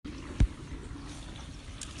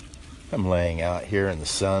I'm laying out here in the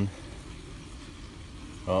sun.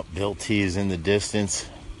 Oh, Bill T is in the distance.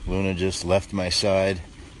 Luna just left my side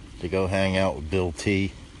to go hang out with Bill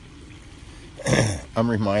T. I'm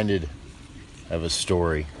reminded of a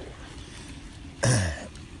story.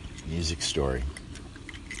 Music story.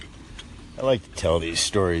 I like to tell these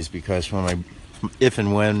stories because if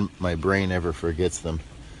and when my brain ever forgets them,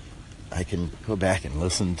 I can go back and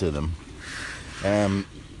listen to them. I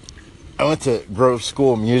went to Grove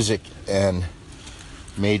School of Music and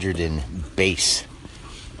majored in bass.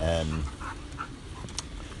 And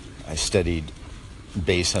I studied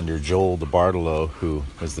bass under Joel DeBartolo, who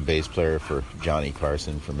was the bass player for Johnny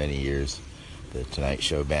Carson for many years, the Tonight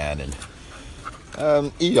Show band.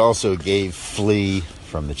 And he also gave Flea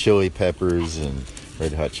from the Chili Peppers and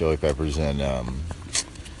Red Hot Chili Peppers and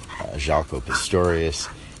Jaco Pastorius.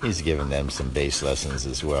 He's given them some bass lessons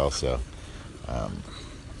as well. So,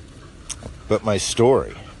 but my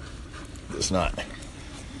story does not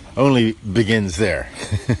only begins there.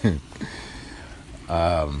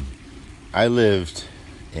 I lived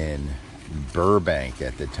in Burbank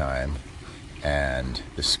at the time, and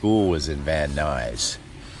the school was in Van Nuys.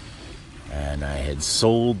 And I had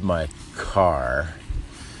sold my car,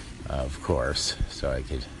 of course, so I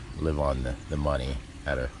could live on the money.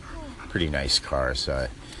 Had a pretty nice car, so I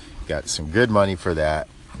got some good money for that.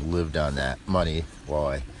 Lived on that money while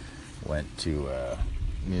I went to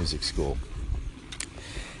music school.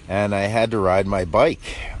 And I had to ride my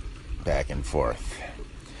bike back and forth.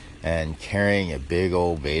 And carrying a big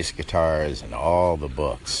old bass guitars and all the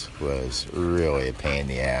books was really a pain in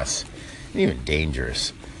the ass, and even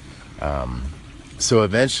dangerous. So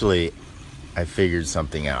eventually I figured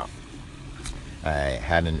something out. I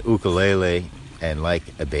had an ukulele, and like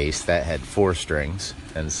a bass, that had 4 strings.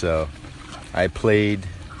 And so I tuned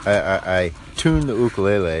the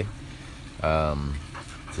ukulele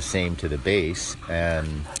the same to the bass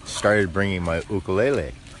and started bringing my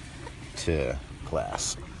ukulele to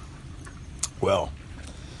class. Well,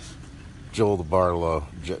 Joel DeBartolo,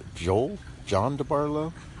 John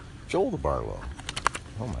DeBartolo? Joel DeBartolo.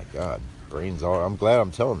 Oh my God, I'm glad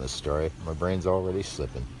I'm telling this story. My brain's already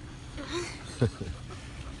slipping. Look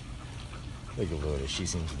at Luna, she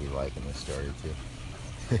seems to be liking this story too.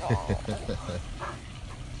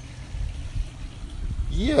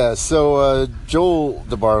 Yeah, so Joel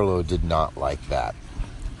DeBartolo did not like that.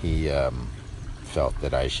 He felt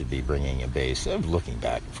that I should be bringing a bass. And looking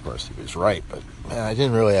back, of course, he was right, but I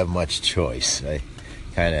didn't really have much choice. I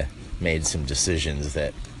kind of made some decisions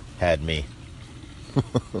that had me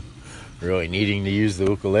really needing to use the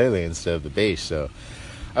ukulele instead of the bass. So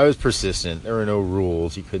I was persistent. There were no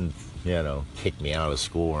rules. You couldn't, kick me out of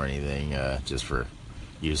school or anything just for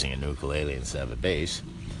using a ukulele instead of a bass.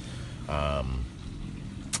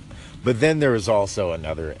 But then there was also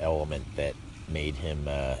another element that made him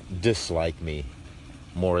dislike me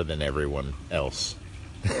more than everyone else.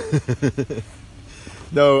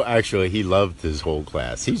 No, actually, he loved his whole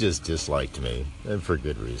class. He just disliked me, and for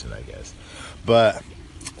good reason, I guess. But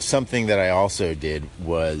something that I also did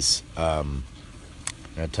was, I'll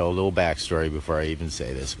tell a little backstory before I even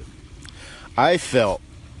say this. I felt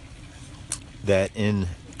that in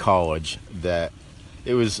college that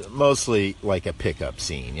it was mostly like a pickup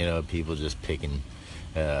scene, people just picking,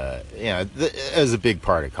 as a big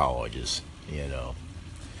part of colleges,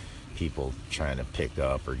 people trying to pick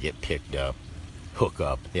up or get picked up, hook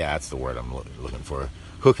up. Yeah, that's the word I'm looking for,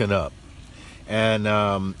 hooking up. And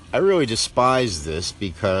I really despised this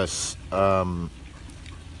because, I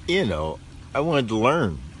wanted to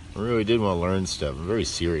learn. I really did want to learn stuff. I'm very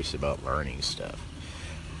serious about learning stuff.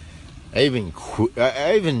 I even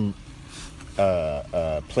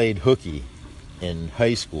played hooky in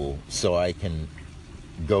high school so I can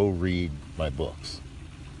go read my books.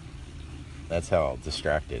 That's how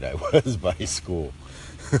distracted I was by school.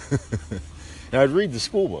 Now I'd read the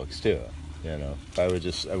school books too. I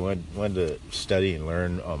wanted to study and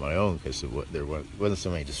learn on my own because there wasn't so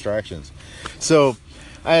many distractions. So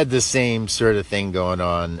I had the same sort of thing going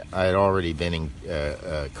on. I had already been in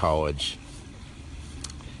college.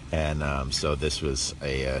 And so this was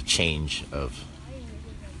a change of.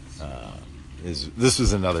 This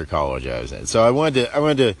was another college I was in. So I wanted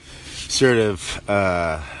to sort of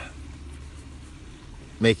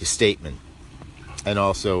make a statement and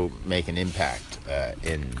also make an impact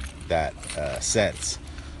in that sense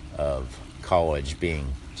of college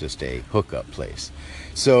being just a hookup place.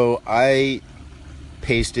 So I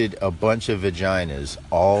pasted a bunch of vaginas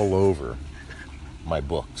all over my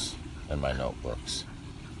books and my notebooks.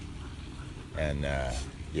 And,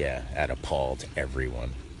 that appalled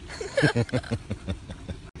everyone.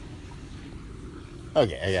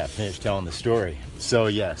 Okay, I gotta finish telling the story. So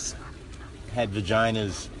yes, had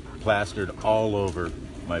vaginas plastered all over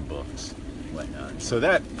my books, whatnot. So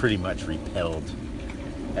that pretty much repelled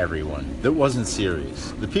everyone that wasn't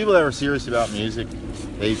serious. The people that were serious about music,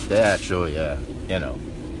 they actually,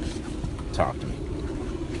 talked to me.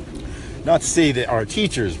 Not to say that our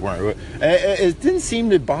teachers weren't. It didn't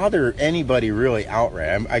seem to bother anybody really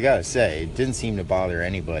outright. I gotta say, it didn't seem to bother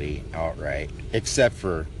anybody outright, except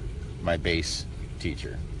for my bass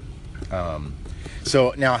teacher.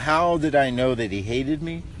 So now, how did I know that he hated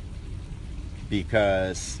me?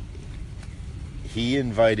 Because he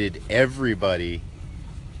invited everybody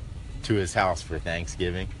to his house for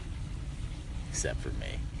Thanksgiving, except for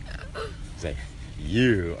me. Say,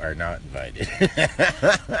 you are not invited.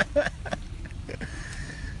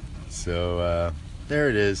 So there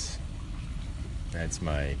it is. That's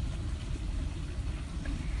my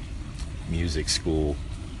music school.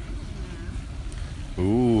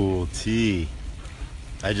 Ooh, tea.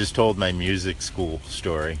 I just told my music school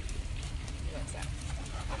story.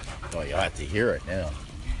 Well, you'll have to hear it now.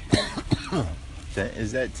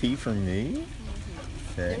 Is that tea for me?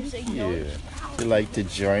 Thank you. Would you like to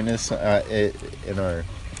join us in our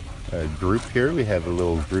group here? We have a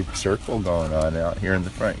little group circle going on out here in the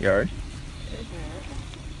front yard.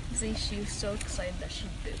 See, she was so excited that she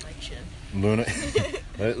bit my chin.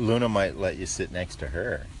 Luna might let you sit next to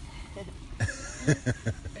her.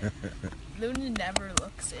 Luna never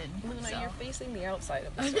looks in. Luna, you're facing the outside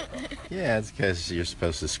of the circle. Yeah, it's because you're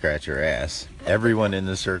supposed to scratch her ass. Everyone in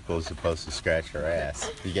the circle is supposed to scratch her ass.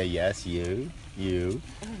 You go, yes, you, yes.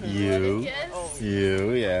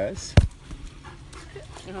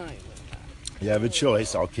 You have a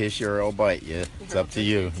choice. I'll kiss you or I'll bite you. It's up to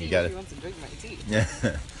you. You gotta. She wants to drink my tea.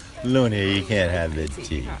 Luna, you can't have the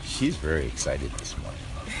tea. She's very excited this morning.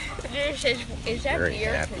 Is that Very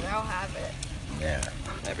beer? happy. Because I'll have it. Yeah,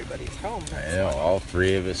 Everybody's home. I know. All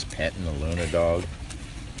three of us petting the Luna dog.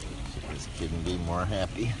 She just couldn't be more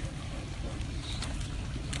happy.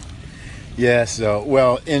 Yeah. So,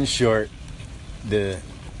 well, in short, the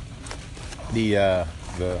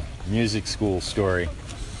music school story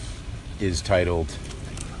is titled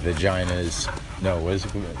Vaginas. No, what is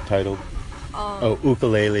it titled?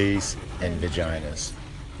 Ukuleles and Vaginas.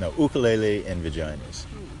 No, ukulele and vaginas.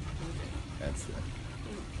 That's the.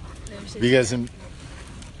 Because well,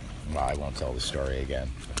 I won't tell the story again.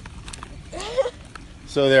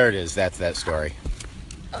 So there it is. That's that story.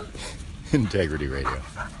 Integrity Radio.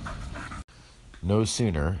 No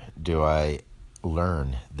sooner do I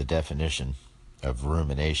learn the definition of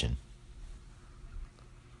rumination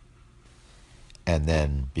and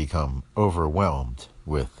then become overwhelmed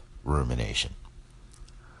with rumination.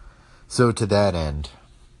 So to that end,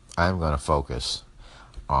 I'm going to focus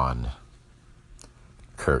on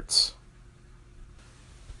Kurt's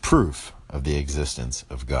proof of the existence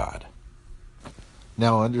of God.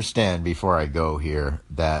 Now understand before I go here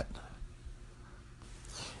that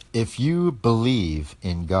if you believe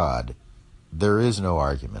in God, there is no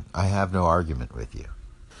argument. I have no argument with you.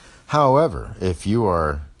 However, if you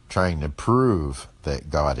are trying to prove that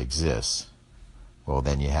God exists, well,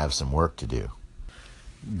 then you have some work to do.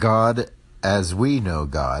 God, as we know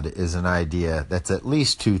God, is an idea that's at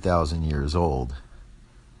least 2,000 years old.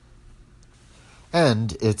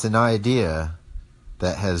 And it's an idea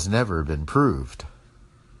that has never been proved.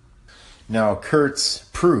 Now, Kurt's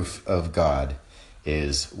proof of God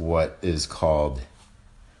is what is called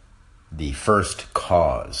the first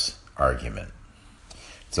cause argument.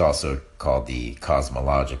 It's also called the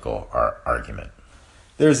cosmological argument.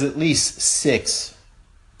 There's at least 6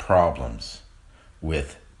 problems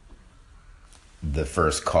with the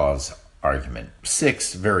first cause argument.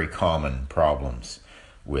 6 very common problems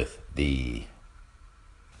with the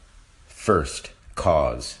first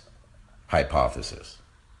cause hypothesis.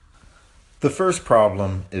 The first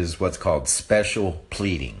problem is what's called special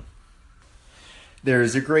pleading.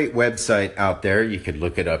 There's a great website out there. You could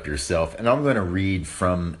look it up yourself. And I'm going to read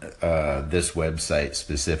from this website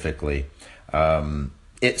specifically.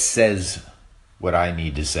 It says what I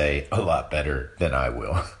need to say a lot better than I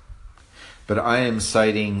will. But I am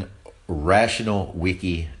citing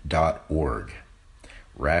rationalwiki.org.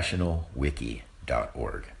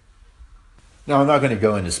 Rationalwiki.org. Now, I'm not going to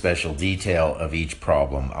go into special detail of each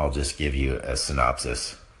problem. I'll just give you a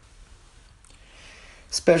synopsis.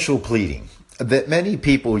 Special pleading. That many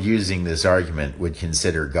people using this argument would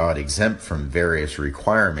consider God exempt from various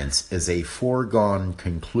requirements is a foregone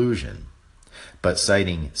conclusion, but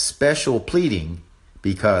citing special pleading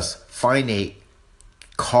because finite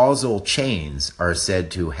causal chains are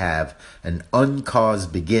said to have an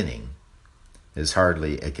uncaused beginning is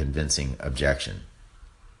hardly a convincing objection.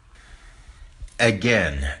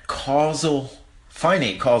 Again,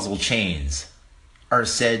 finite causal chains are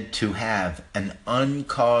said to have an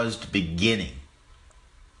uncaused beginning.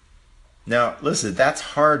 Now, listen, that's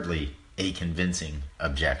hardly a convincing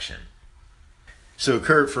objection. So,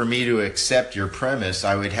 Kurt, for me to accept your premise,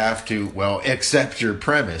 I would have to, accept your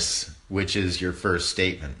premise, which is your first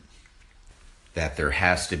statement, that there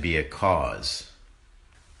has to be a cause.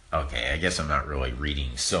 Okay, I guess I'm not really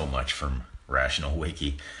reading so much from Rational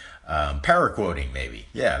Wiki. Paraquoting, maybe.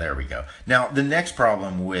 Yeah, there we go. Now, the next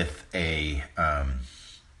problem with the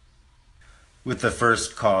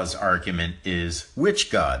first cause argument is which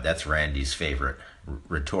God? That's Randy's favorite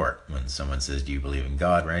retort. When someone says, do you believe in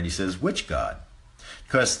God? Randy says, which God?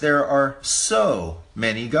 Because there are so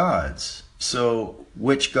many gods. So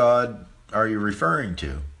which God are you referring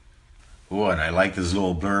to? Oh, and I like this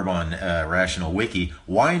little blurb on Rational Wiki.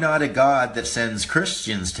 Why not a God that sends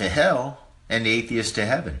Christians to hell and atheists to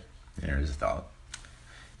heaven? There's a thought.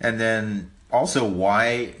 And then also,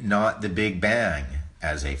 why not the Big Bang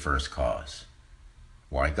as a first cause?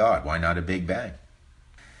 Why God? Why not a Big Bang?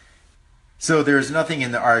 So there's nothing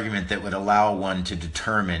in the argument that would allow one to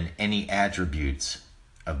determine any attributes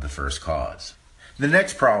of the first cause. The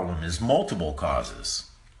next problem is multiple causes.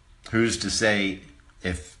 Who's to say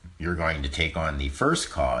if you're going to take on the first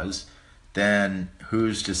cause, then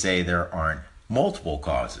who's to say there aren't multiple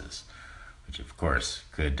causes? Which of course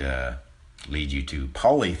could lead you to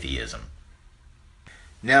polytheism.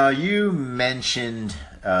 Now you mentioned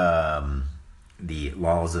the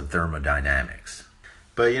laws of thermodynamics.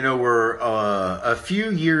 But we're a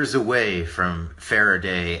few years away from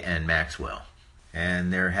Faraday and Maxwell.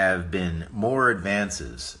 And there have been more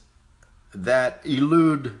advances that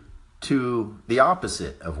allude to the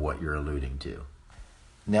opposite of what you're alluding to.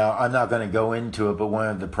 Now, I'm not going to go into it, but one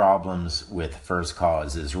of the problems with first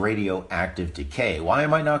cause is radioactive decay. Why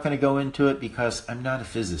am I not going to go into it? Because I'm not a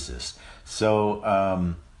physicist. So,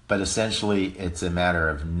 but essentially, it's a matter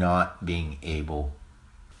of not being able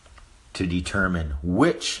to determine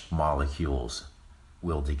which molecules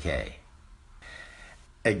will decay.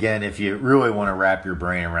 Again, if you really want to wrap your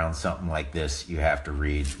brain around something like this, you have to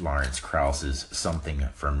read Lawrence Krauss's Something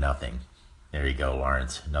from Nothing. There you go,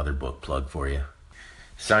 Lawrence. Another book plug for you.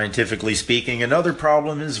 Scientifically speaking, another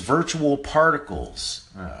problem is virtual particles.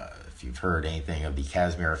 If you've heard anything of the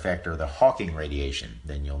Casimir effect or the Hawking radiation,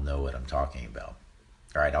 then you'll know what I'm talking about.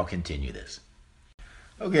 All right, I'll continue this.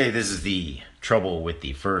 Okay, this is the trouble with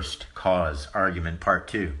the first cause argument, part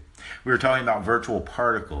 2. We were talking about virtual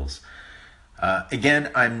particles.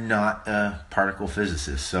 Again, I'm not a particle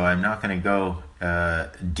physicist, so I'm not going to go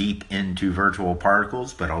deep into virtual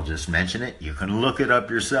particles, but I'll just mention it. You can look it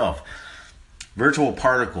up yourself. Virtual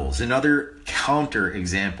particles, another counter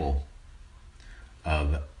example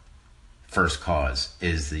of first cause,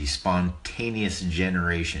 is the spontaneous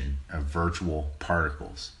generation of virtual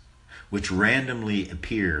particles, which randomly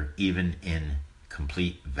appear even in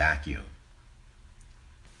complete vacuum.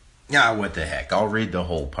 What the heck? I'll read the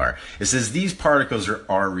whole part. It says these particles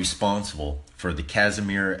are responsible for the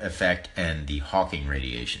Casimir effect and the Hawking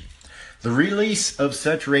radiation. The release of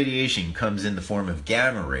such radiation comes in the form of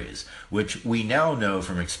gamma rays, which we now know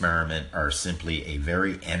from experiment are simply a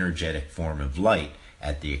very energetic form of light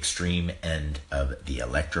at the extreme end of the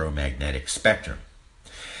electromagnetic spectrum.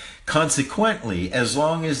 Consequently, as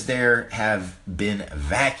long as there have been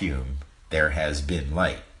vacuum, there has been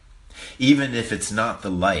light, even if it's not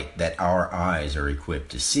the light that our eyes are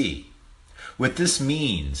equipped to see. What this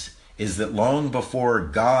means is that long before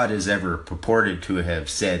God is ever purported to have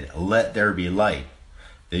said, "Let there be light,"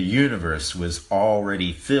 the universe was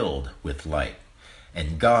already filled with light,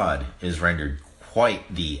 and God is rendered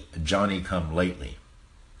quite the Johnny-come-lately.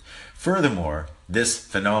 Furthermore, this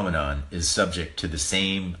phenomenon is subject to the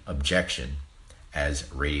same objection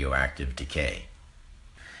as radioactive decay.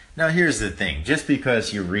 Now here's the thing, just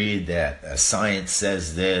because you read that a science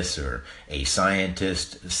says this or a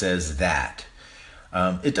scientist says that,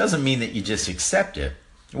 it doesn't mean that you just accept it.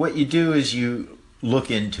 What you do is you look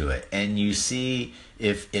into it and you see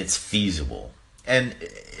if it's feasible. And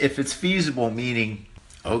if it's feasible, meaning,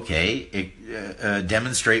 okay,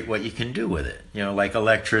 demonstrate what you can do with it, like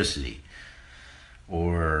electricity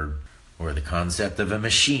or the concept of a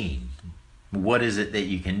machine. What is it that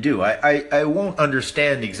you can do? I won't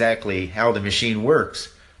understand exactly how the machine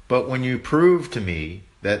works, but when you prove to me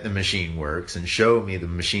that the machine works and show me the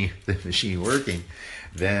machine working,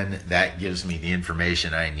 then that gives me the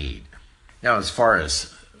information I need. Now, as far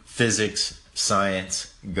as physics,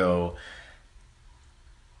 science go,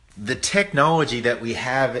 the technology that we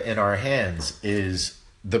have in our hands is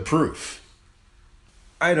the proof.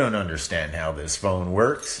 I don't understand how this phone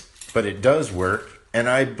works. But it does work, and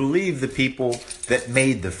I believe the people that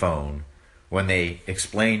made the phone when they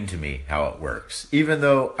explain to me how it works, even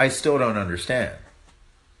though I still don't understand.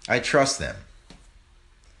 I trust them.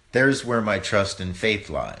 There's where my trust and faith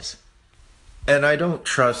lies. And I don't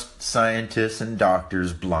trust scientists and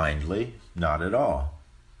doctors blindly, not at all.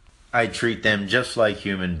 I treat them just like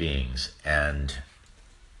human beings, and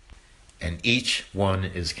each one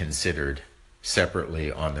is considered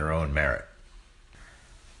separately on their own merit.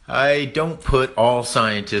 I don't put all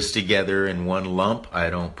scientists together in one lump. I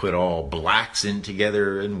don't put all blacks in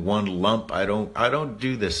together in one lump. I don't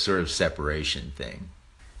do this sort of separation thing.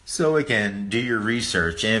 So again, do your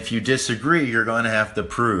research, and if you disagree, you're going to have to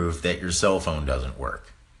prove that your cell phone doesn't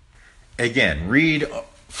work. Again, read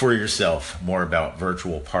for yourself more about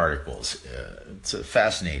virtual particles. It's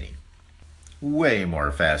fascinating. Way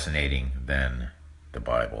more fascinating than the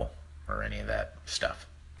Bible or any of that stuff.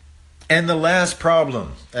 And the last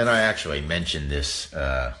problem, and I actually mentioned this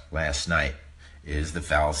last night, is the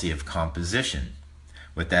fallacy of composition.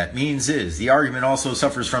 What that means is the argument also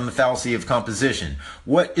suffers from the fallacy of composition.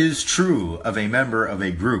 What is true of a member of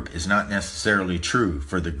a group is not necessarily true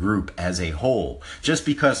for the group as a whole. Just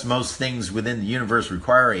because most things within the universe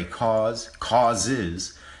require a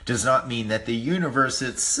causes, does not mean that the universe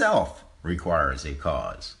itself requires a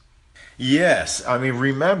cause. Yes, I mean,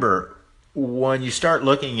 remember, when you start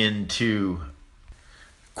looking into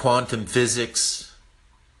quantum physics,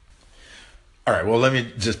 all right, well, let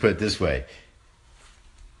me just put it this way.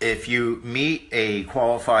 If you meet a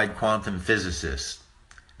qualified quantum physicist,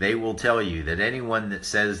 they will tell you that anyone that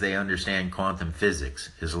says they understand quantum physics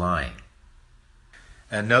is lying.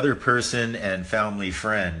 Another person and family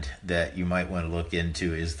friend that you might want to look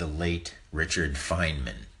into is the late Richard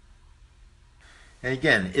Feynman. And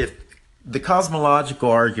again, if the cosmological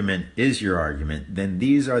argument is your argument, then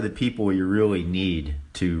these are the people you really need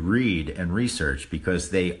to read and research,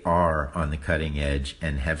 because they are on the cutting edge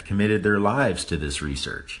and have committed their lives to this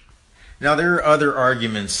research. Now, there are other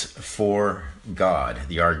arguments for God.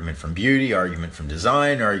 The argument from beauty, argument from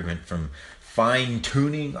design, argument from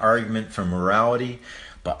fine-tuning, argument from morality.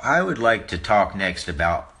 But I would like to talk next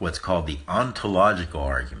about what's called the ontological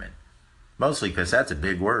argument. Mostly because that's a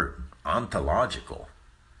big word. Ontological.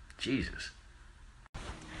 Jesus.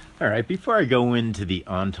 All right, before I go into the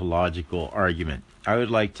ontological argument, I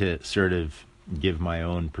would like to sort of give my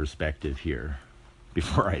own perspective here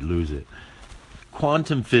before I lose it.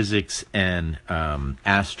 Quantum physics and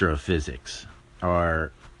astrophysics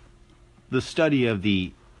are the study of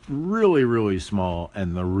the really, really small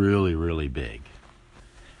and the really, really big.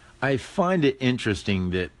 I find it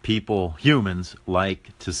interesting that people, humans,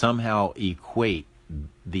 like to somehow equate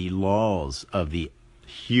the laws of the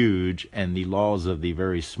huge and the laws of the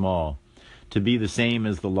very small to be the same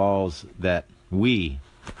as the laws that we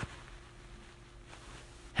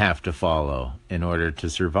have to follow in order to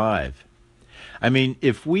survive. I mean,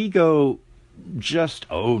 if we go just,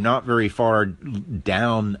 not very far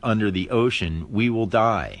down under the ocean, we will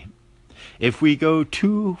die. If we go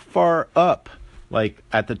too far up, like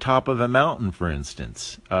at the top of a mountain, for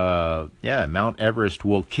instance, Mount Everest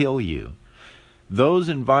will kill you. Those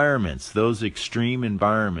environments, those extreme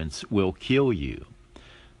environments will kill you.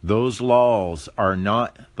 Those laws are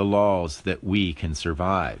not the laws that we can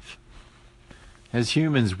survive. As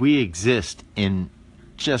humans, we exist in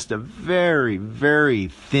just a very, very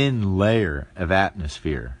thin layer of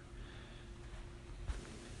atmosphere.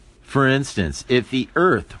 For instance, if the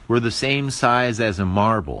Earth were the same size as a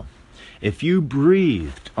marble, if you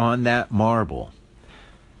breathed on that marble,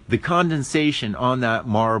 the condensation on that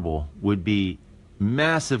marble would be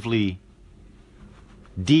massively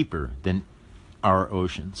deeper than our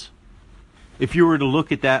oceans. If you were to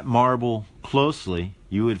look at that marble closely,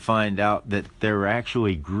 you would find out that there are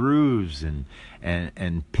actually grooves and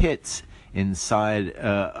pits inside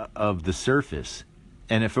of the surface.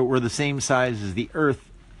 And if it were the same size as the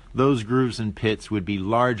Earth, those grooves and pits would be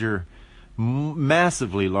larger,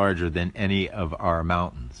 massively larger than any of our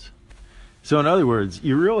mountains. So in other words,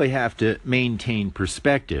 you really have to maintain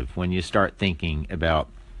perspective when you start thinking about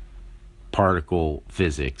particle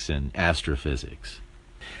physics and astrophysics.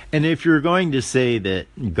 And if you're going to say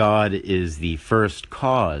that God is the first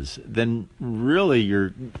cause, then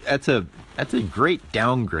really that's a great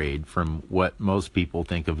downgrade from what most people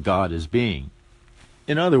think of God as being.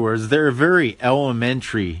 In other words, there are very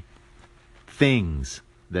elementary things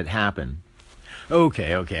that happen.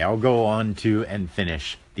 Okay, I'll go on to and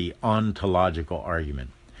finish the ontological argument.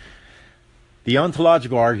 The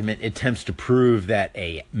ontological argument attempts to prove that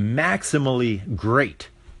a maximally great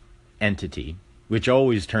entity, which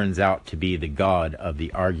always turns out to be the God of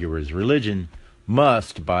the arguer's religion,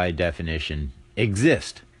 must, by definition,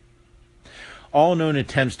 exist. All known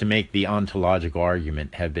attempts to make the ontological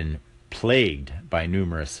argument have been plagued by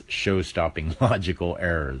numerous show-stopping logical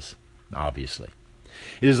errors, obviously.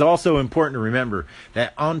 It is also important to remember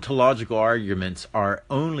that ontological arguments are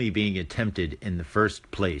only being attempted in the first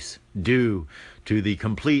place due to the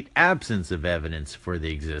complete absence of evidence for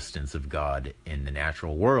the existence of God in the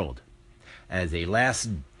natural world, as a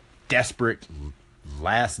desperate,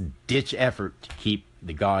 last-ditch effort to keep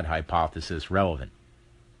the God hypothesis relevant.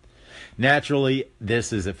 Naturally,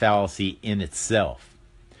 this is a fallacy in itself,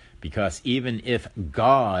 because even if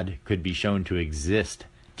God could be shown to exist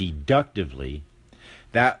deductively,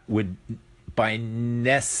 that would by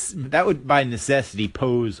necessity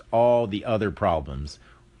pose all the other problems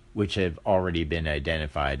which have already been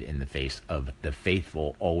identified in the face of the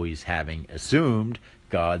faithful always having assumed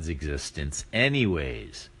God's existence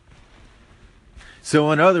anyways.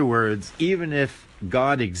 So in other words, even if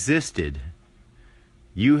God existed,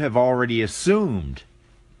 you have already assumed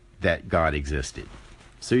that God existed.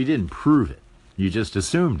 So you didn't prove it. You just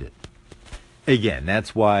assumed it. Again,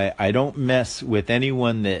 that's why I don't mess with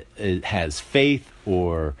anyone that has faith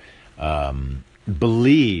or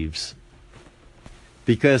believes,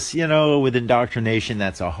 because, with indoctrination,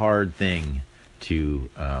 that's a hard thing to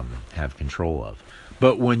have control of.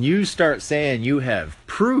 But when you start saying you have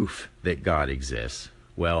proof that God exists,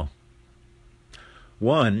 well,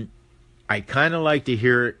 one, I kind of like to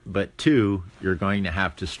hear it, but two, you're going to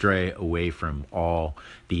have to stray away from all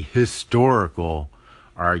the historical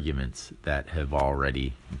arguments that have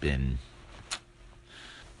already been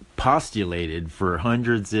postulated for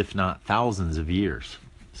hundreds, if not thousands of years.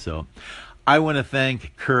 So I want to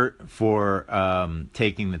thank Kurt for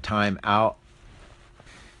taking the time out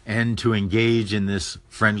and to engage in this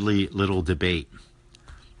friendly little debate.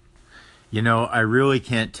 I really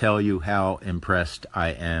can't tell you how impressed I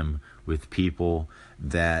am with people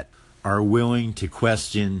that are willing to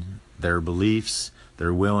question their beliefs.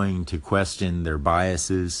 They're willing to question their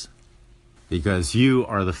biases, because you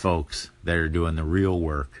are the folks that are doing the real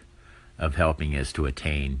work of helping us to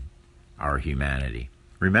attain our humanity.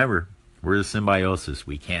 Remember, we're the symbiosis.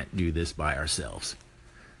 We can't do this by ourselves.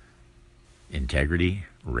 Integrity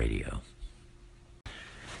Radio.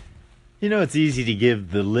 It's easy to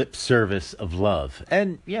give the lip service of love.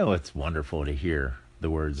 And, it's wonderful to hear the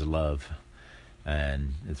words love.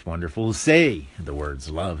 And it's wonderful to say the words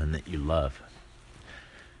love and that you love.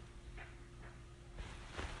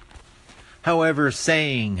 However,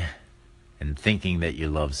 saying and thinking that you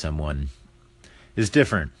love someone is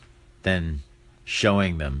different than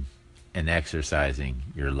showing them and exercising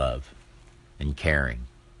your love and caring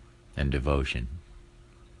and devotion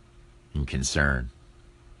and concern.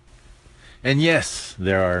 And yes,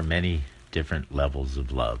 there are many different levels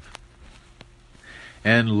of love.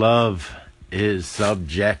 And love is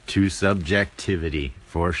subject to subjectivity,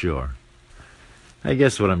 for sure. I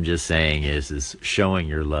guess what I'm just saying is showing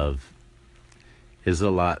your love is a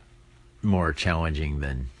lot more challenging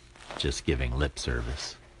than just giving lip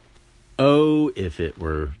service. Oh, if it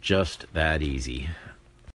were just that easy.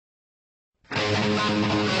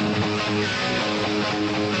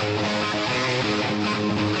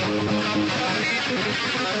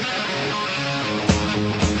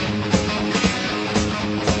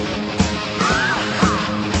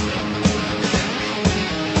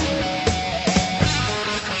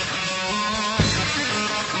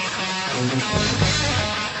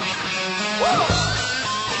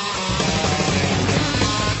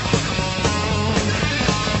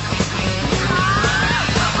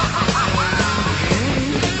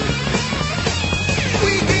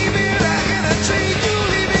 We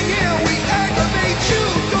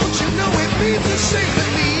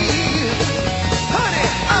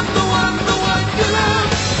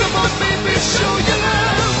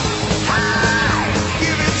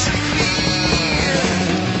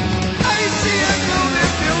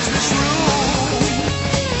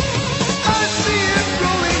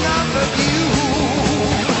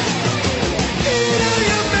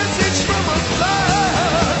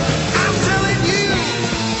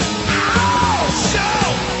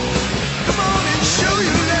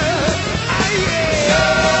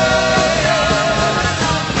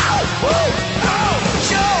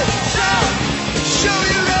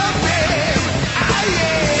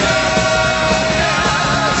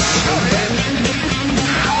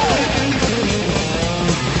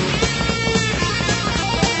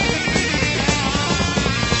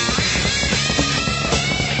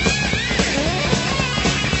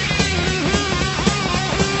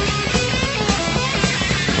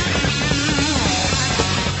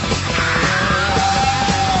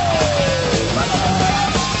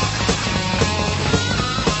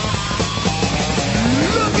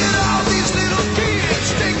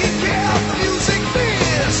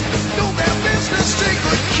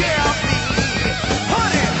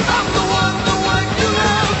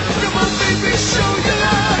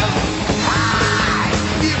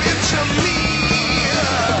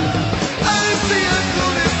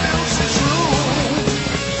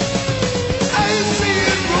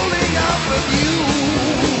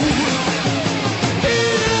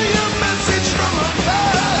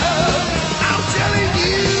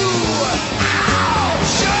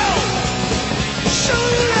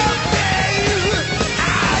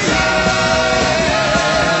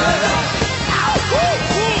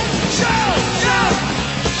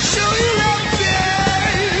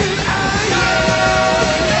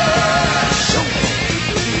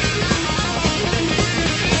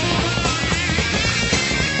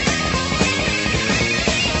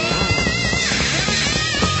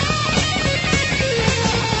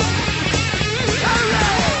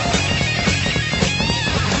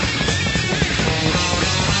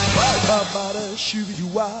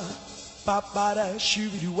shoo-be-doo-wah, ba-ba-da,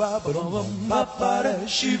 shoo-be-doo-wah, ba-bum, ba-ba-da,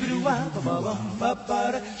 shoo-be-doo-wah, ba-bum,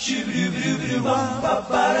 ba-ba-da, shoo-be-doo-be-doo-be-doo-wah,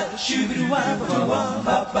 ba-ba-da, shoo-be-doo-wah, ba-bum,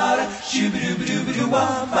 ba-ba-da,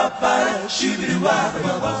 shoo-be-doo-be-doo-be-doo-wah, ba-ba-da, shoo-be-doo-wah,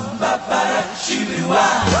 ba-bum, ba-ba-da,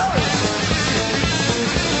 shoo-be-doo-wah.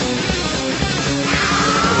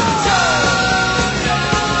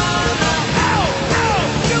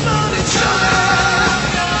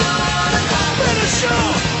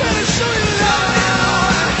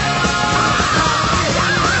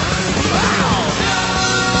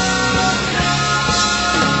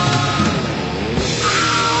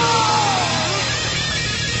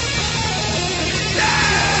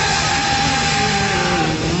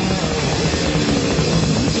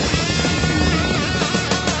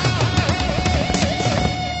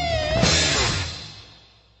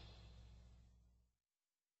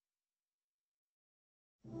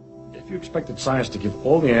 If you expected science to give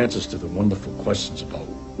all the answers to the wonderful questions about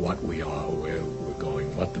what we are, where we're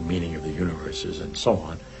going, what the meaning of the universe is, and so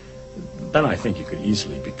on, then I think you could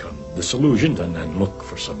easily become disillusioned and then look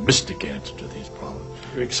for some mystic answer to these problems.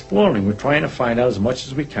 We're exploring, we're trying to find out as much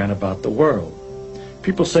as we can about the world.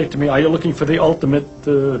 People say to me, are you looking for the ultimate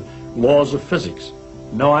laws of physics?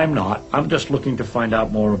 No, I'm not. I'm just looking to find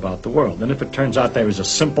out more about the world. And if it turns out there is a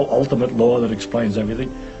simple ultimate law that explains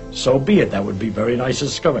everything, so be it. That would be very nice to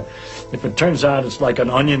discover. If it turns out it's like an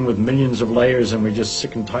onion with millions of layers and we're just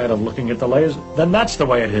sick and tired of looking at the layers, then that's the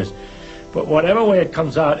way it is. But whatever way it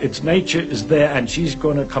comes out, its nature is there and she's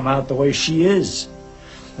going to come out the way she is.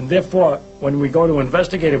 And therefore, when we go to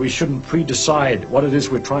investigate it, we shouldn't pre-decide what it is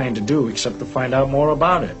we're trying to do except to find out more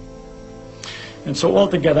about it. And so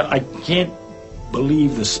altogether, I can't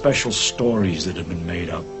believe the special stories that have been made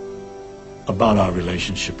up about our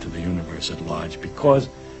relationship to the universe at large, because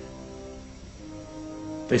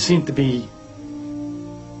they seem to be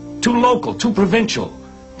too local, too provincial.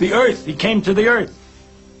 The earth, he came to the earth.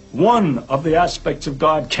 One of the aspects of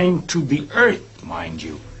God came to the earth, mind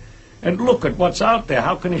you. And look at what's out there.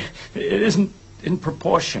 How can it isn't in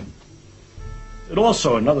proportion. It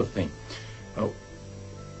also, another thing,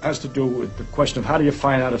 has to do with the question of how do you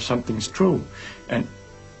find out if something's true. And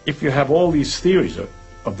if you have all these theories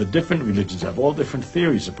of the different religions, have all different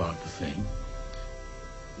theories about the thing,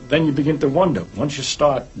 then you begin to wonder. Once you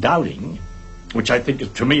start doubting, which I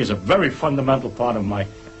think to me is a very fundamental part of my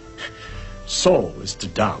soul, is to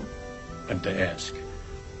doubt and to ask.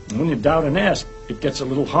 And when you doubt and ask, it gets a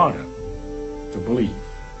little harder to believe.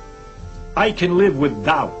 I can live with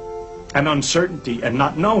doubt and uncertainty and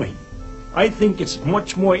not knowing. I think it's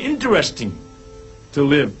much more interesting to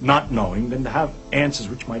live not knowing than to have answers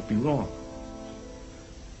which might be wrong.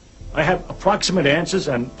 I have approximate answers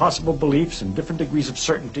and possible beliefs and different degrees of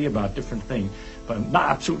certainty about different things, but I'm not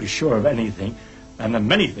absolutely sure of anything, and then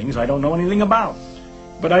many things I don't know anything about.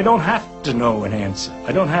 But I don't have to know an answer.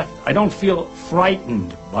 I don't feel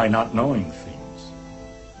frightened by not knowing things,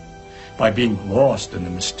 by being lost in the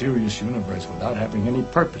mysterious universe without having any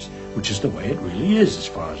purpose, which is the way it really is as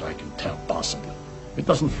far as I can tell, possibly. It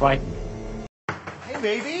doesn't frighten me. Hey,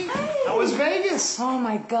 baby. How was Vegas? Oh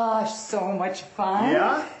my gosh, so much fun.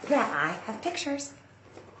 Yeah? Yeah, I have pictures.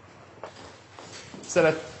 Is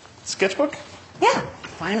that a sketchbook? Yeah,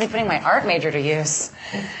 finally putting my art major to use.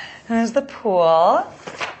 There's the pool,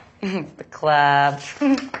 the club,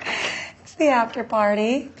 it's the after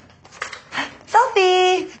party.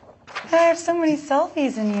 Selfie! I have so many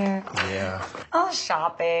selfies in here. Yeah. Oh,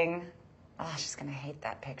 shopping. Oh, she's gonna hate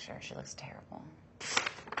that picture. She looks terrible.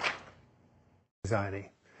 Anxiety.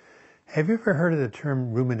 Have you ever heard of the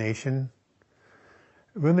term rumination?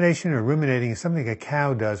 Rumination or ruminating is something a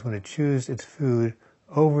cow does when it chews its food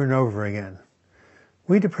over and over again.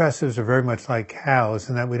 We depressives are very much like cows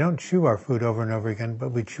in that we don't chew our food over and over again,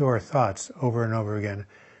 but we chew our thoughts over and over again.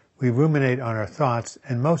 We ruminate on our thoughts,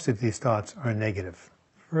 and most of these thoughts are negative.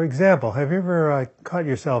 For example, have you ever caught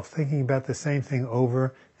yourself thinking about the same thing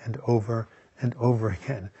over and over and over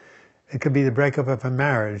again? It could be the breakup of a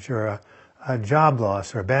marriage or a job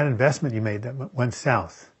loss or a bad investment you made that went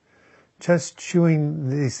south. Just chewing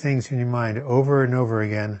these things in your mind over and over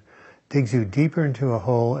again digs you deeper into a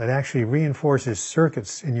hole. It actually reinforces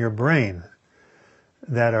circuits in your brain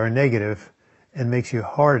that are negative and makes you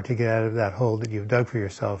hard to get out of that hole that you've dug for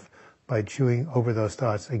yourself by chewing over those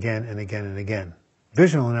thoughts again and again and again.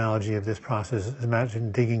 Visual analogy of this process is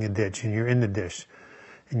imagine digging a ditch and you're in the ditch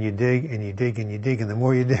and you dig and you dig and you dig, and the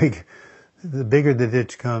more you dig, the bigger the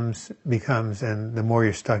ditch becomes and the more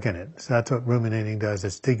you're stuck in it. So that's what ruminating does.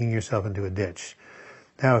 It's digging yourself into a ditch.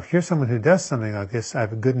 Now, if you're someone who does something like this, I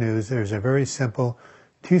have good news. There's a very simple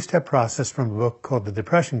two-step process from a book called The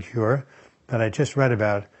Depression Cure that I just read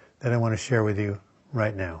about that I want to share with you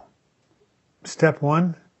right now. Step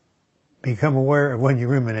 1, become aware of when you're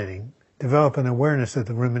ruminating. Develop an awareness of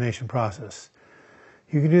the rumination process.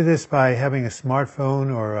 You can do this by having a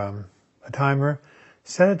smartphone or a timer.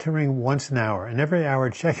 Set it to ring once an hour, and every hour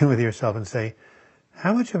check in with yourself and say,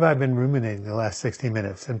 how much have I been ruminating the last 60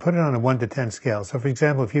 minutes? And put it on a 1 to 10 scale. So for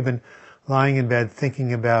example, if you've been lying in bed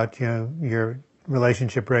thinking about your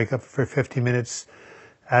relationship breakup for 50 minutes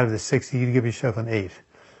out of the 60, you'd give yourself an 8.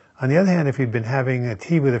 On the other hand, if you've been having a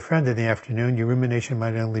tea with a friend in the afternoon, your rumination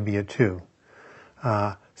might only be a 2.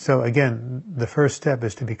 So again, the first step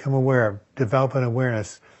is to become aware, develop an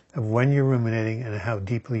awareness of when you're ruminating and how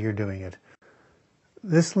deeply you're doing it.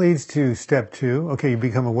 This leads to step 2. Okay, you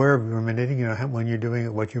become aware of ruminating, when you're doing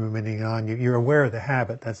it, what you're ruminating on. You're aware of the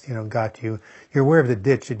habit that's, got you. You're aware of the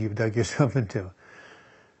ditch that you've dug yourself into.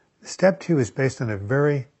 Step 2 is based on a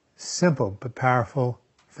very simple but powerful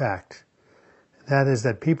fact. That is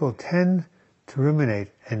that people tend to ruminate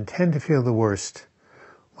and tend to feel the worst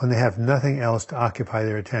when they have nothing else to occupy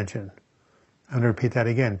their attention. I'm going to repeat that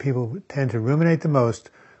again. People tend to ruminate the most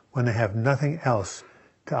when they have nothing else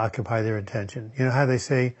to occupy their attention. You know how they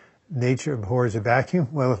say nature abhors a vacuum?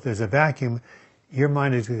 Well, if there's a vacuum, your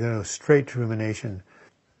mind is going to go straight to rumination.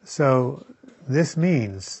 So this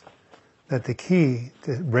means that the key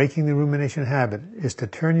to breaking the rumination habit is to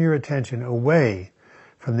turn your attention away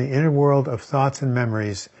from the inner world of thoughts and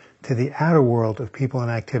memories to the outer world of people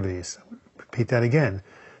and activities. Repeat that again.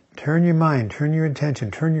 Turn your mind, turn your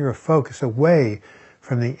attention, turn your focus away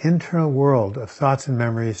from the internal world of thoughts and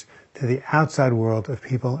memories to the outside world of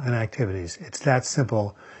people and activities. It's that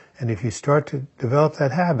simple. And if you start to develop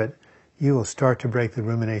that habit, you will start to break the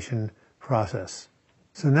rumination process.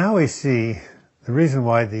 So now we see the reason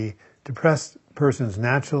why the depressed person's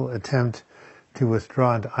natural attempt to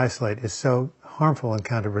withdraw and to isolate is so harmful and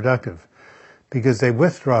counterproductive. Because they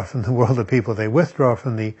withdraw from the world of people, they withdraw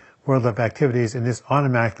from the world of activities, and this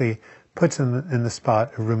automatically puts them in the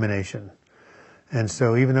spot of rumination. And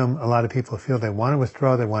so even though a lot of people feel they want to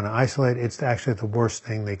withdraw, they want to isolate, it's actually the worst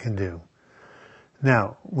thing they can do.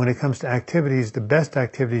 Now, when it comes to activities, the best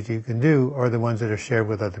activities you can do are the ones that are shared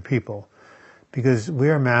with other people. Because we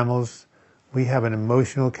are mammals, we have an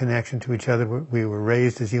emotional connection to each other. We were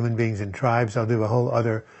raised as human beings in tribes. I'll do a whole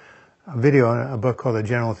other video on a book called The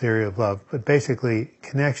General Theory of Love. But basically,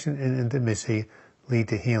 connection and intimacy lead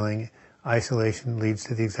to healing. Isolation leads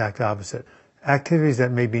to the exact opposite. Activities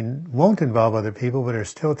that maybe won't involve other people but are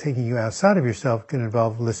still taking you outside of yourself can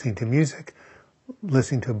involve listening to music,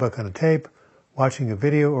 listening to a book on a tape, watching a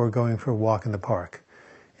video, or going for a walk in the park.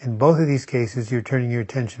 In both of these cases, you're turning your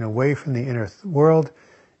attention away from the inner world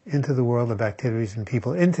into the world of activities and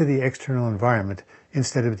people, into the external environment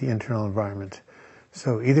instead of the internal environment.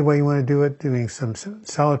 So either way you want to do it, doing some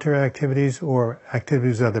solitary activities or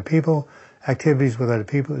activities with other people. Activities with other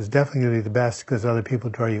people is definitely going to be the best because other people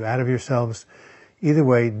draw you out of yourselves. Either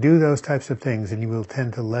way, do those types of things and you will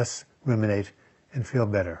tend to less ruminate and feel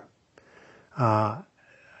better.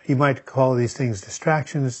 You might call these things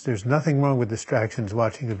distractions. There's nothing wrong with distractions,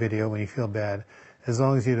 watching a video when you feel bad, as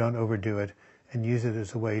long as you don't overdo it and use it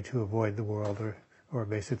as a way to avoid the world or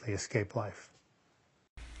basically escape life.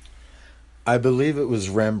 I believe it was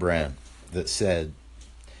Rembrandt that said,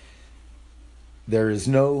 there is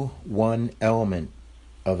no one element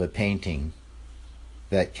of a painting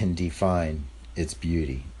that can define its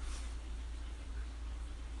beauty.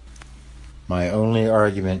 My only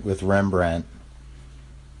argument with Rembrandt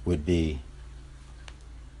would be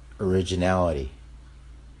originality.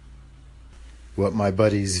 What my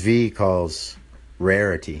buddy Zvi calls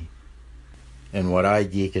rarity, and what I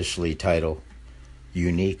geekishly title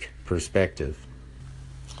unique perspective.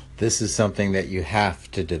 This is something that you have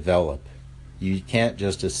to develop. You can't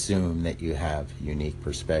just assume that you have unique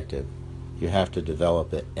perspective. You have to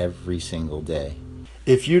develop it every single day.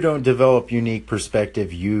 If you don't develop unique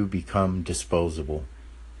perspective, you become disposable.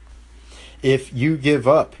 If you give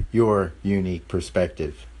up your unique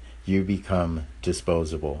perspective, you become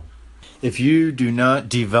disposable. If you do not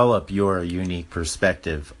develop your unique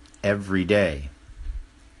perspective every day,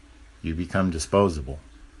 you become disposable.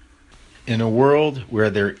 In a world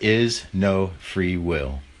where there is no free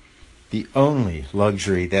will, the only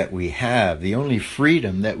luxury that we have, the only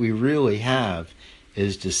freedom that we really have,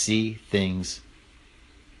 is to see things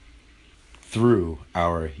through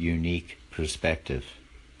our unique perspective.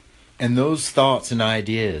 And those thoughts and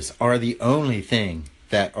ideas are the only thing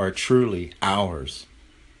that are truly ours.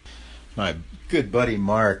 My good buddy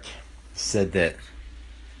Mark said that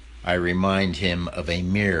I remind him of a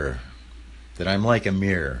mirror, that I'm like a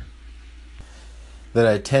mirror, that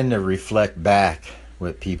I tend to reflect back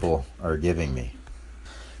what people are giving me.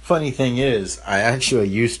 Funny thing is, I actually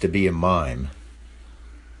used to be a mime.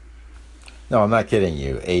 No, I'm not kidding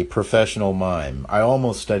you. A professional mime. I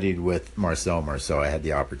almost studied with Marcel Marceau. I had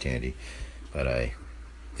the opportunity, but I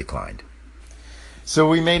declined. So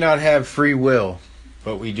we may not have free will,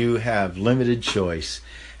 but we do have limited choice.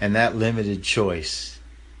 And that limited choice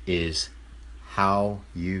is how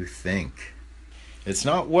you think. It's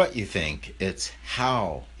not what you think, it's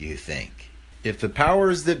how you think. If the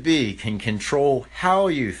powers that be can control how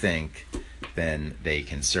you think, then they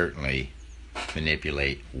can certainly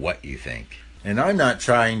manipulate what you think. And I'm not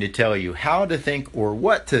trying to tell you how to think or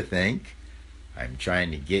what to think. I'm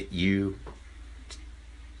trying to get you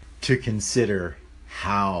to consider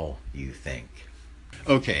how you think.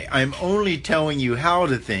 Okay, I'm only telling you how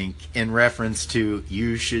to think in reference to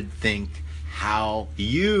you should think how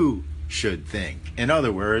you should think. In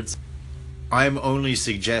other words, I'm only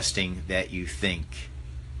suggesting that you think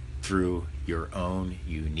through your own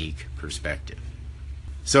unique perspective.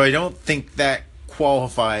 So I don't think that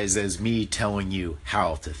qualifies as me telling you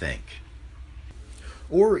how to think,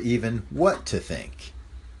 or even what to think.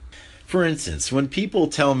 For instance, when people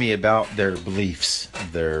tell me about their beliefs,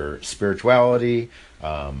 their spirituality,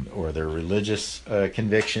 or their religious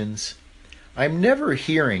convictions, I'm never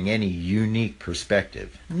hearing any unique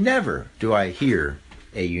perspective. Never do I hear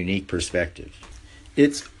a unique perspective.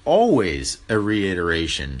 It's always a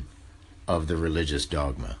reiteration of the religious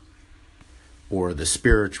dogma, or the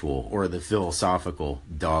spiritual or the philosophical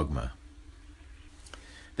dogma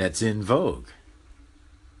that's in vogue.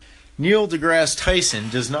 Neil deGrasse Tyson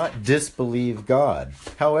does not disbelieve God.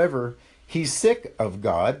 However, he's sick of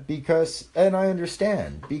God because, and I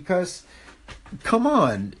understand, because, come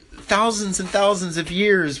on, thousands and thousands of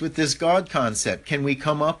years with this God concept. Can we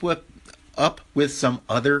come up with some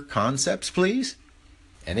other concepts, please?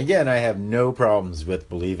 And again, I have no problems with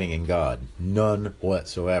believing in God. None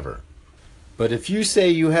whatsoever. But if you say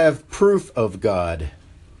you have proof of God,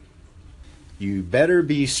 you better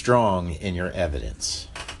be strong in your evidence.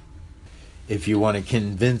 If you want to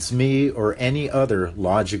convince me or any other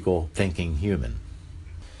logical thinking human.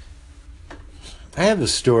 I have a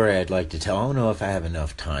story I'd like to tell. I don't know if I have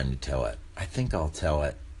enough time to tell it. I think I'll tell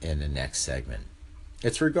it in the next segment.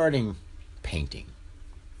 It's regarding painting.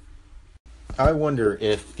 I wonder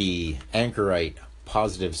if the anchorite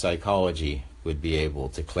positive psychology would be able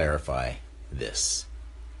to clarify this.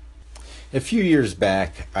 A few years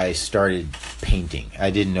back, I started painting. I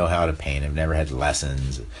didn't know how to paint. I've never had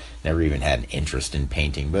lessons, never even had an interest in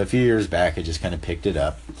painting. But a few years back, I just kind of picked it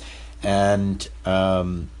up. And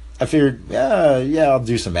I figured, yeah, I'll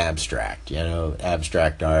do some abstract.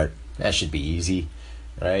 Abstract art. That should be easy,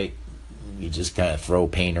 right? You just kind of throw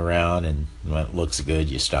paint around, and when it looks good,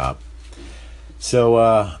 you stop. So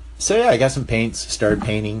yeah, I got some paints, started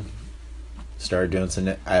painting, started doing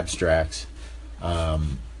some abstracts.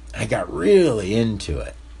 I got really into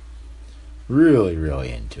it.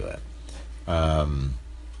 Really into it.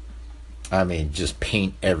 I mean, just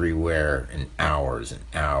paint everywhere and hours,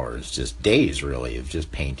 just days really of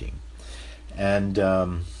just painting. And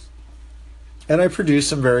I produced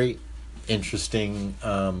some very interesting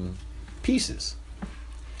pieces.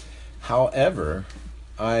 However,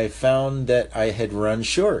 I found that I had run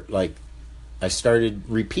short. Like, I started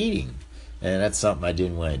repeating, and that's something I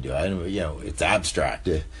didn't want to do. It's abstract.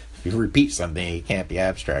 If you repeat something, it can't be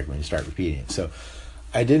abstract when you start repeating it. So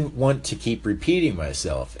I didn't want to keep repeating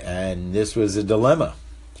myself, and this was a dilemma.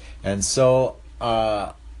 And so,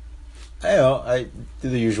 I do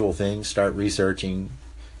the usual thing, start researching,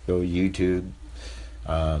 go to YouTube,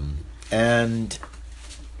 and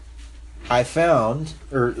I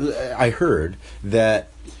heard that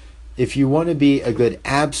if you want to be a good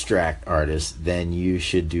abstract artist, then you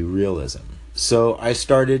should do realism. So I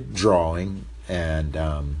started drawing, and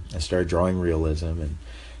I started drawing realism,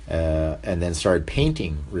 and then started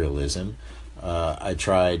painting realism. I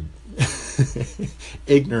tried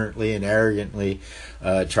ignorantly and arrogantly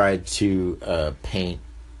tried to paint.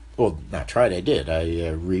 Well, not tried. I did.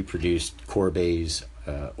 I reproduced Courbet's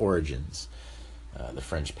Origins, the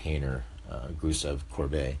French painter Gustave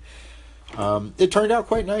Courbet. It turned out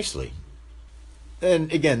quite nicely. And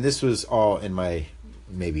again, this was all in my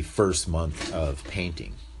maybe first month of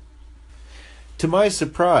painting. To my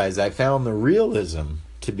surprise, I found the realism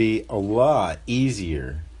to be a lot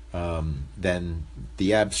easier than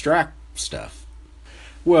the abstract stuff.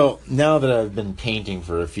 Well, now that I've been painting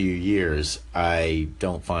for a few years, I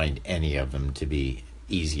don't find any of them to be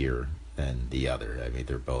easier than the other. I mean,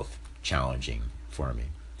 they're both challenging for me.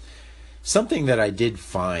 Something that I did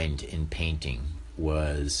find in painting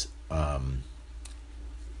was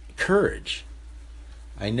courage.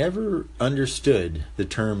 I never understood the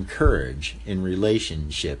term courage in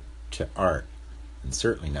relationship to art, and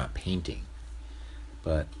certainly not painting.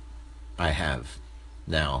 But I have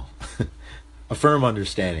now a firm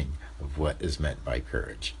understanding of what is meant by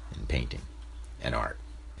courage in painting and art.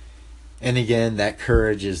 And again, that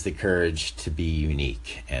courage is the courage to be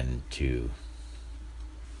unique and to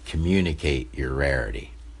communicate your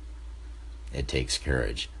rarity. It takes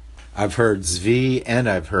courage. I've heard Zvi and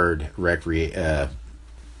I've heard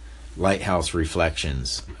Lighthouse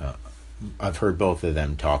Reflections. I've heard both of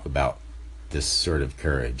them talk about this sort of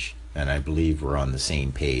courage, and I believe we're on the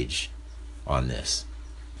same page on this.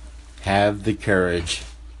 Have the courage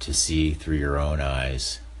to see through your own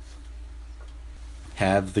eyes.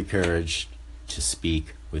 Have the courage to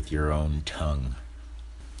speak with your own tongue.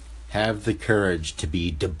 Have the courage to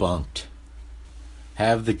be debunked.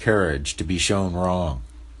 Have the courage to be shown wrong.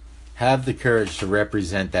 Have the courage to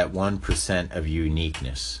represent that 1% of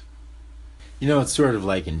uniqueness. You know, it's sort of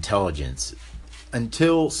like intelligence.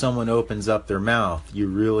 Until someone opens up their mouth, you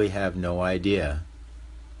really have no idea.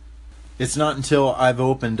 It's not until I've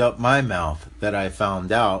opened up my mouth that I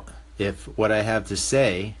found out if what I have to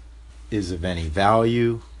say is of any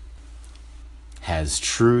value, has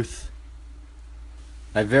truth.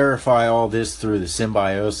 I verify all this through the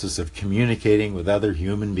symbiosis of communicating with other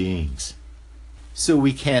human beings. So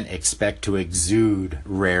we can't expect to exude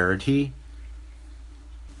rarity.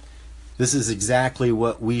 This is exactly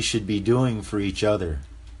what we should be doing for each other,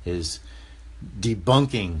 is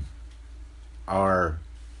debunking our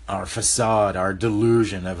facade, our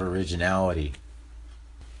delusion of originality,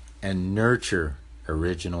 and nurture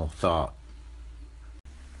original thought.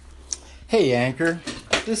 Hey Anchor,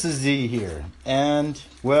 this is Z here, and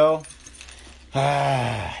well,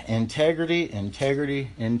 integrity. I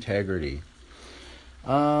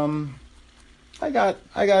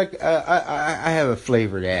have a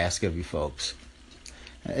flavor to ask of you folks.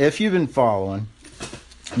 If you've been following,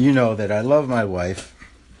 you know that I love my wife,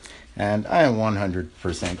 and I am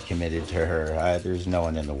 100% committed to her. There's no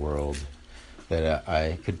one in the world that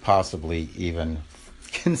I could possibly even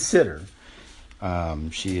consider.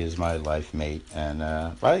 She is my life mate, and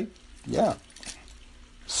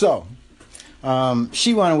So,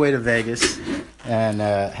 she went away to Vegas and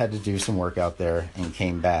had to do some work out there and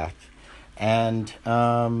came back. And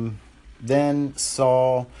then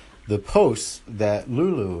saw the posts that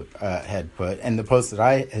Lulu had put, and the post that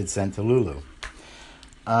I had sent to Lulu.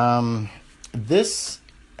 This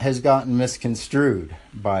has gotten misconstrued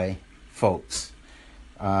by folks.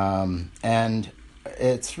 And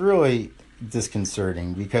it's really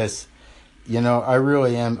disconcerting because, you know,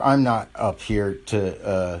 I'm not up here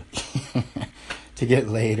to to get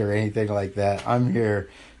laid or anything like that. I'm here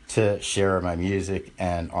to share my music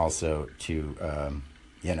and also to,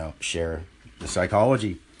 share the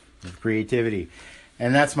psychology of creativity.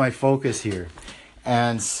 And that's my focus here.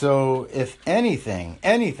 And so if anything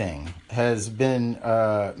has been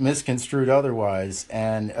misconstrued otherwise,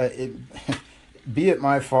 and be it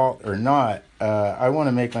my fault or not, I want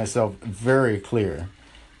to make myself very clear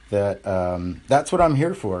that that's what I'm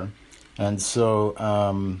here for. And so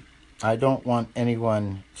I don't want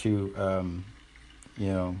anyone to,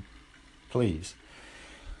 please.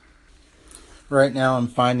 Right now I'm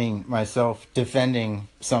finding myself defending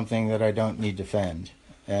something that I don't need to defend.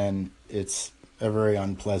 And it's a very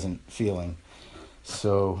unpleasant feeling.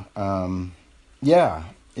 So,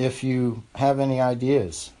 if you have any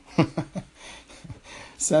ideas,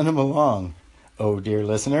 send them along. Oh, dear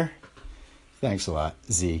listener. Thanks a lot,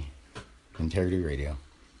 Z, Integrity Radio.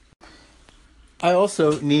 I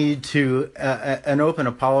also need to an open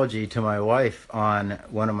apology to my wife on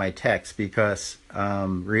one of my texts because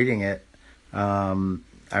reading it,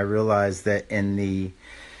 I realized that in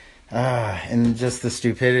just the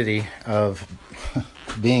stupidity of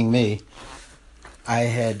being me, I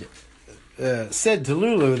had said to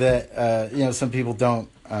Lulu that some people don't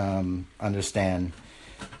understand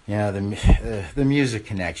the music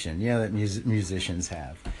connection that musicians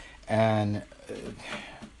have, and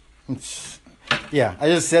I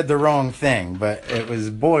just said the wrong thing, but was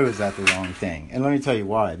that the wrong thing. And let me tell you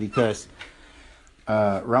why. Because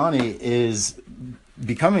Ronnie is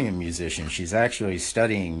becoming a musician. She's actually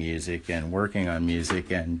studying music and working on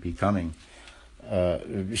music and becoming.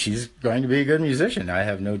 She's going to be a good musician. I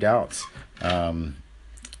have no doubts. And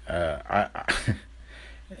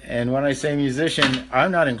when I say musician,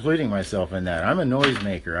 I'm not including myself in that. I'm a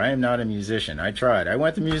noisemaker. I am not a musician. I tried. I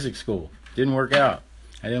went to music school. Didn't work out.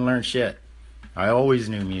 I didn't learn shit. I always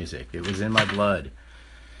knew music. It was in my blood.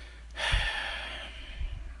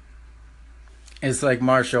 It's like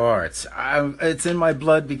martial arts. It's in my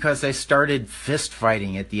blood because I started fist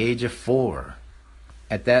fighting at the age of 4.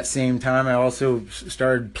 At that same time, I also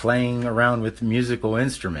started playing around with musical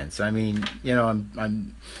instruments. I mean, you know,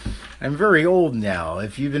 I'm very old now.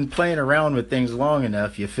 If you've been playing around with things long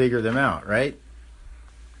enough, you figure them out, right?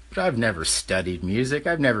 But I've never studied music.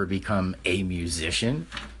 I've never become a musician.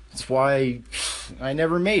 That's why I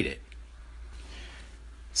never made it.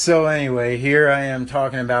 So anyway, here I am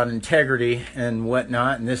talking about integrity and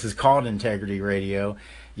whatnot, and this is called Integrity Radio.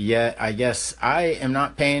 Yet I guess I am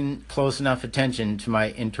not paying close enough attention to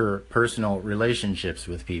my interpersonal relationships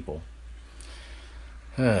with people.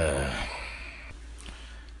 So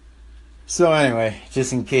anyway,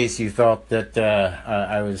 just in case you thought that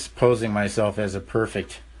I was posing myself as a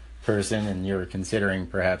perfect person and you're considering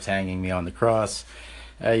perhaps hanging me on the cross,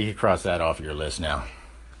 you can cross that off your list now.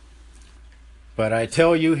 But I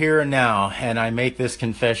tell you here and now, and I make this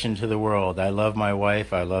confession to the world, I love my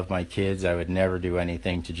wife, I love my kids, I would never do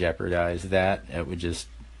anything to jeopardize that.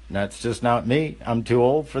 That's just not me. I'm too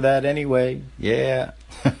old for that anyway. Yeah.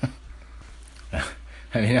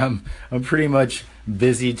 I mean, I'm pretty much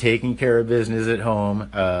busy taking care of business at home,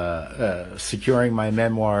 securing my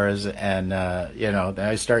memoirs, and, then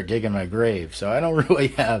I start digging my grave. So I don't really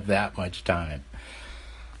have that much time.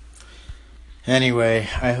 Anyway,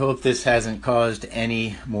 I hope this hasn't caused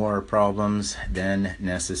any more problems than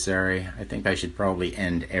necessary. I think I should probably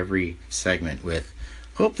end every segment with,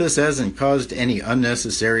 hope this hasn't caused any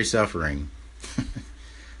unnecessary suffering. I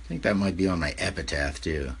think that might be on my epitaph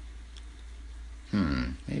too.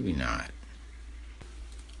 Maybe not.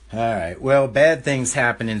 Alright, well, bad things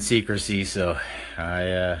happen in secrecy, so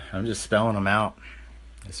I'm just spelling them out.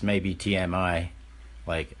 This may be TMI.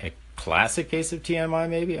 Like a classic case of TMI,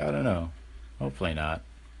 maybe? I don't know. Hopefully not.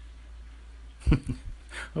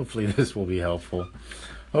 Hopefully this will be helpful.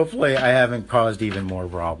 Hopefully I haven't caused even more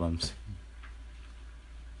problems.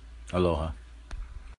 Aloha.